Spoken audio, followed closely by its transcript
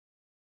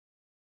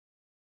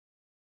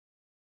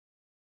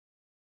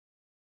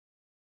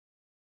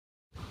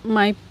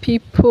My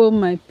people,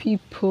 my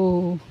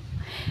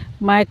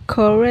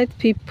correct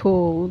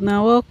people,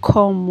 now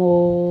welcome,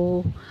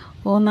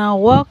 now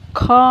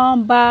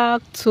welcome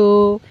back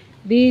to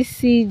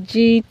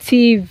BCG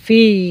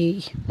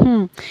TV,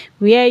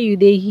 where you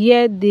dey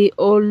hear the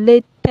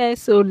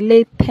latest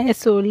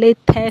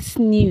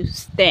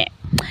news there.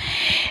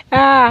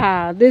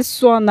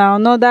 This one now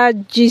another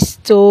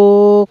gist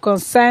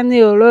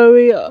concerning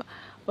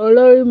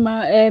Olori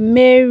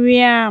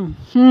Mariam.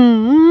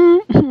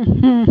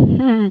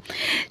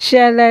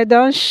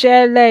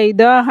 Shele e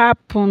don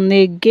happen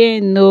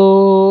again,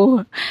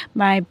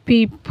 my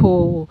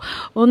people.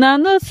 Una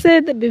know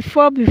say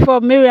before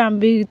Mariam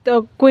be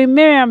talk, Queen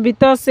Mariam be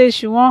talk say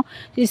she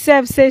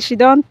sef say she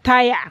don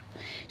tire.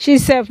 She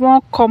sef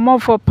wan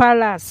comot for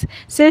palace,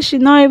 say she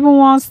no even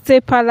wan stay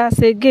palace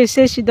again,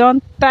 say she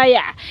don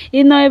tire.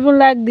 E no even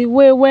like the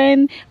way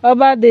when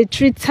Oba dey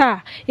treat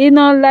her. E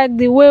no like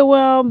the way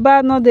when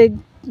Oba no dey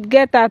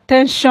get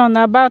attention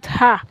about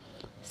her.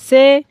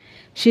 Say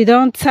she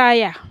don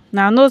tire.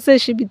 Now know say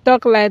she be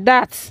talk like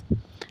that.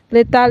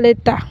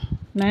 Later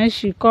na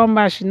she come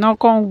back, she no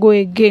come go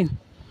again.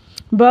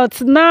 But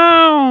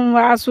now,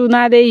 as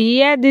una dey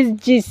hear this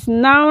gist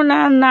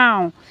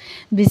now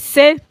be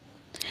say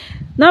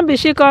no be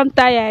she come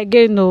tire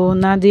again,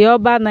 na the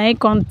Oba na him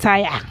come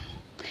tire.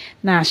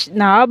 Now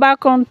Oba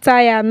come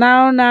tire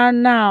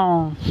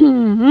now.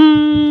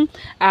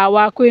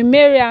 Our Queen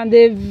Mariam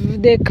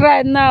they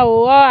cry now.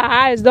 All her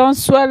eyes don't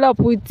swell up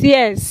with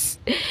tears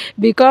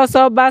because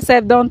Oba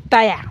sef don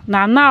tire.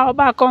 Now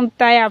Oba come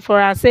tire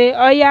for her, say,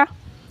 oh yeah,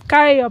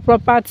 carry your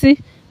property,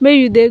 make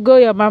you dey go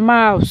your mama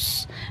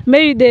house,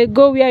 make you dey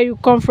go where you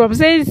come from.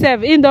 Say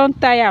himself he don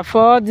tire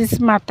for all this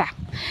matter.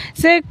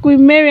 Say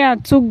Queen Mariam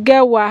too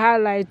get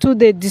wahala, too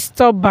dey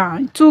disturb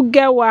am, too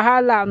get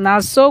wahala. Now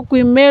so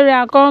Queen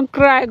Mariam come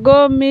cry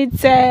go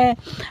meet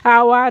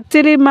our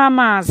three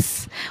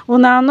mamas.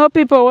 Una know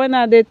people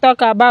when they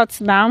talk about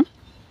now.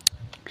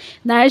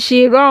 Now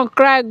she run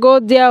cry go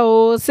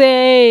there, say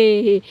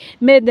hey,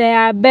 make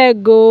dem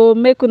abeg,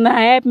 make una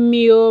help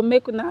me,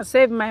 make una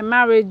save my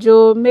marriage,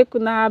 make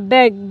una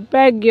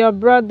beg your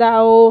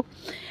brother,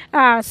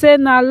 say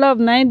na love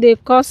na him dey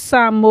cause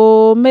am,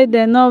 make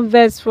dem no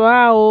vex for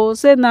her,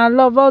 say na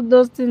love, all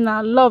those things na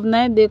love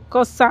na him dey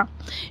cause am.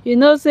 You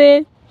know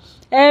say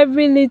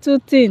every little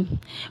thing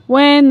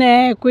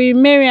when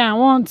Queen Mariam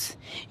want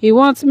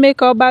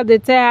make Oba dey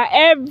tell her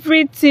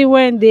everything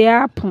when dey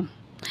happen.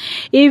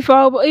 If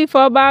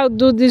Oba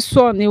do this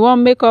one, he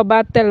want make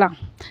Oba tell am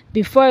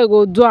before he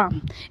go do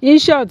am. In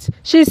short,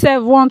 she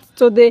sef want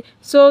to dey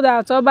so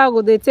that Oba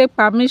go dey take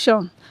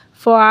permission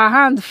for her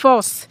hand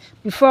first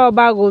before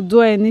Oba go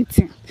do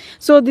anything.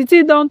 So the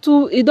thing don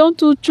too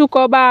chook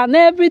Oba, and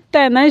every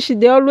time na she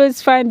dey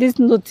always find this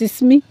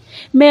notice me,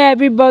 make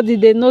everybody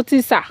dey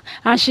notice her,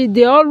 and she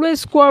dey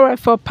always quarrel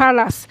for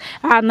palace,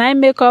 and na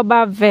make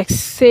Oba vex,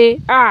 say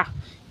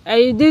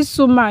this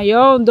woman your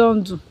own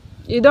don do,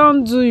 e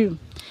don do you.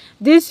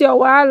 This your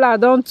wahala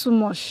don too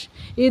much.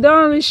 E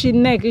don reach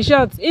him neck. In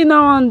short, he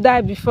no wan die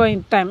before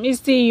him time. He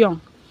still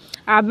young.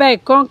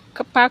 Abeg, come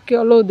pack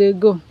your load dey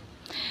go.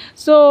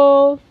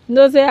 So you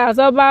know say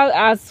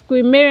as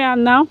Queen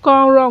Mariam now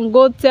come run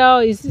go tell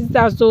his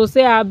sisters to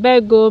say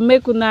abeg,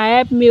 make una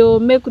help me,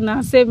 make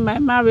una save my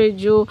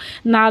marriage,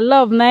 na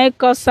love na him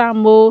cause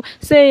am,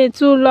 say he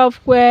too love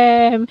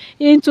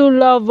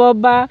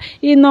Oba,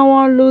 he no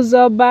wan lose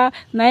Oba,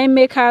 na him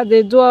make her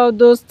dey do all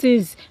those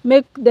things,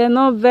 make dem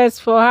no vex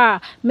for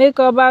her, make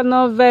Oba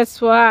no vex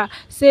for her,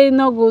 say he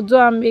no go do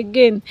am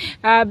again.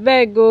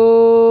 Abeg,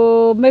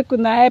 make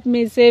una help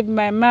me save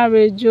my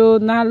marriage,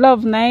 na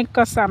love na him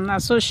cause am. Na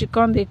so she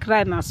come dey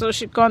cry, na so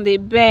she come dey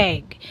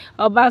beg.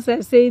 Oba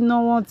say he no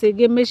want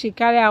again, make she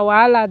carry her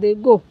wahala dey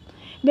go,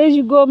 make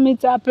she go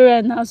meet her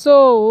parents. Na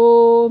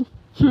so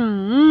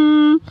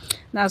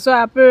na so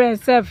her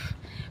parents sef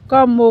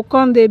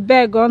come dey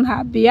beg on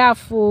her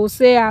behalf,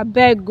 say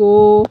abeg,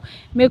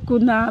 make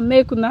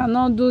una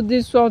no do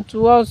this one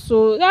to us.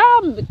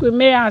 Queen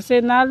Mariam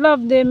say na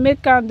love dey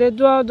make am dey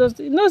do all those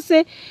things. You know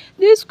say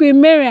this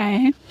Queen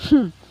Mariam,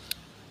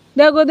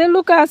 they go dey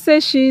look her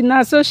say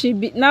na so she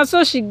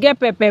get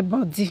pepper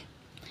body.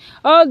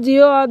 All the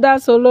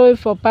others Olori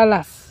for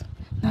palace,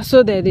 na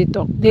so they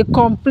talk, they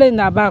complain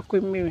about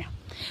Queen Mariam.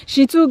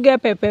 She too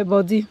get pepper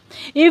body.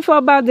 If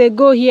Oba dey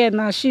go here,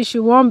 na she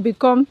wan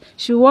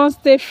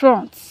stay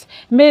front,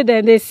 make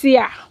dem dey see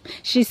her.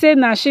 She say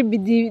na she be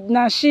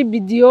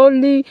the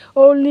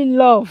only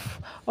love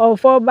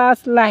of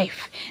Oba's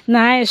life.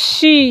 Na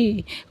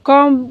she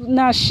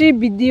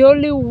be the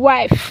only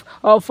wife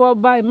of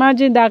Oba.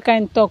 Imagine that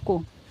kind talk.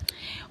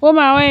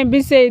 Woman when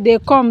be say they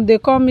come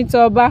meet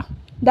Oba.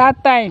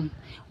 That time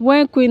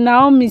when Queen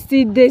Naomi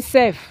still dey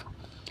safe,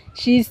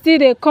 she still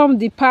dey come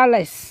the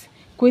palace.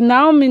 Queen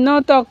Naomi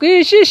no talk.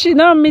 She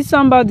no meet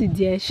somebody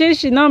there.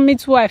 She no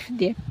meet wife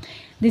there.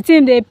 The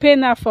thing dey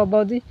pain her for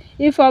body.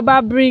 If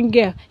Oba bring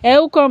girl,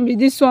 who come be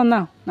this one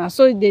now? Now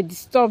so they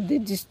disturb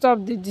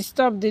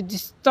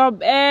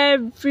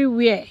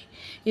everywhere.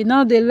 You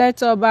know they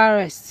let Oba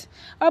rest.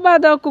 Oba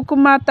don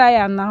kukuma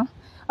tire now.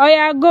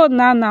 oya go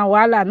now na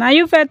wahala. Now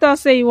you first talk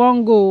say you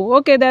wan go.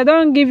 Okay, they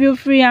don't give you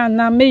free hand,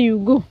 now may you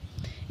go.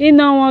 He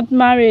no want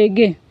marry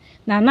again.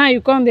 Now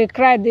you come dey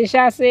cry, dey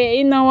shout say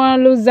he no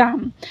wan lose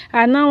am.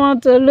 I no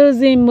want to lose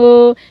him.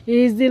 Oh,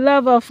 he is the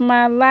love of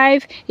my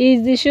life. He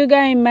is the sugar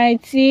in my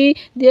tea,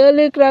 the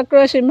only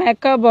cockroach in my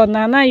cupboard.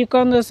 Now you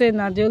come know say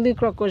na the only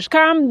cockroach.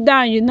 Calm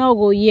down, you no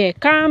go hear.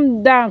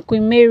 Calm down,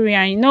 Queen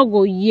Mariam, you no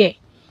go hear.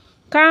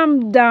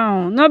 Calm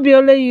down. No be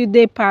only you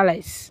dey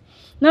palace.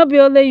 No be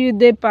only you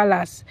dey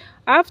palace.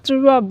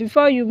 After all,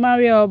 before you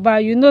marry Oba,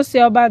 you know say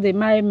Oba dey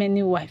marry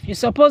many wife. You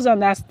suppose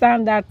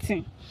understand that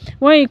thing.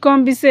 When you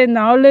come be say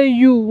na only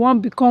you wan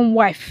become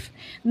wife,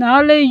 na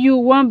only you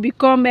wan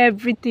become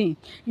everything,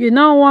 you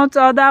no want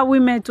other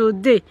women to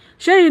dey.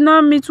 Shey you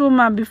no meet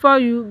woman before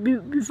you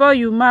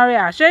marry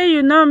her? Shey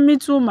you no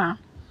meet woman?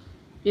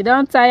 You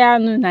don tire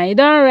now, you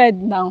don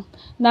red now.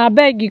 Na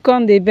beg you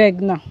come dey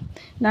beg now.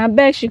 Na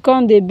beg she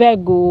come dey beg.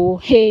 Oh,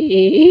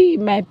 hey,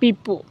 my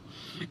people.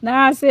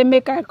 Now I say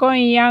make I come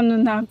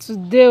yarn now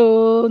today.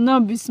 Oh, no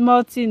be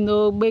small thing.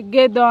 Oh,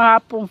 gbege don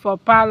happen for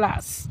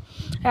palace.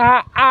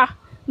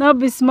 No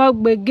be small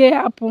gbege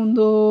happen.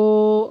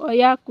 Oh,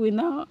 oya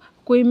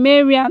Queen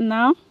Mariam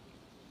now.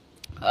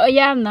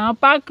 Oya now,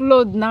 pack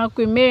load now.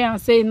 Queen Mariam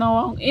say he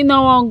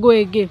no wan go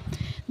again.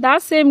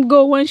 That same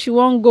go when she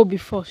won't go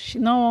before, she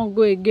no wan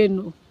go again.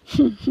 No.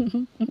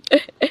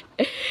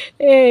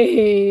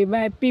 Hey,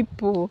 my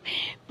people,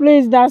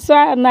 please, that's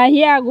why now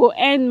here I go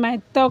end my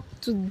talk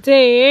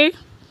today.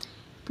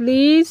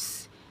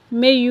 Please,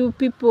 may you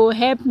people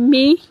help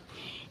me,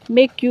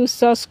 make you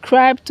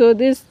subscribe to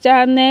this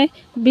channel,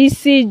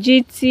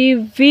 BCG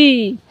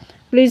TV.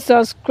 Please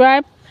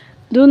subscribe.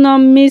 Do not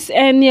miss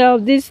any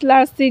of this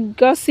lasting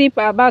gossip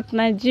about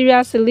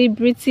Nigeria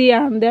celebrity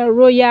and the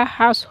royal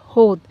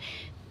household.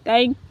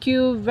 Thank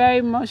you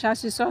very much.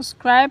 As you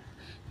subscribe,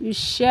 you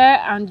share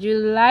and you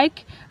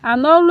like,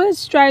 and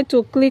always try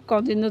to click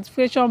on the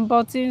notification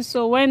button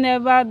so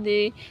whenever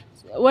we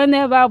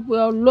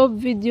upload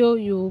video,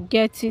 you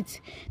get it.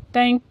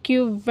 Thank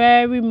you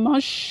very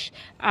much.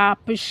 I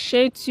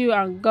appreciate you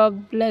and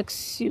God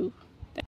bless you.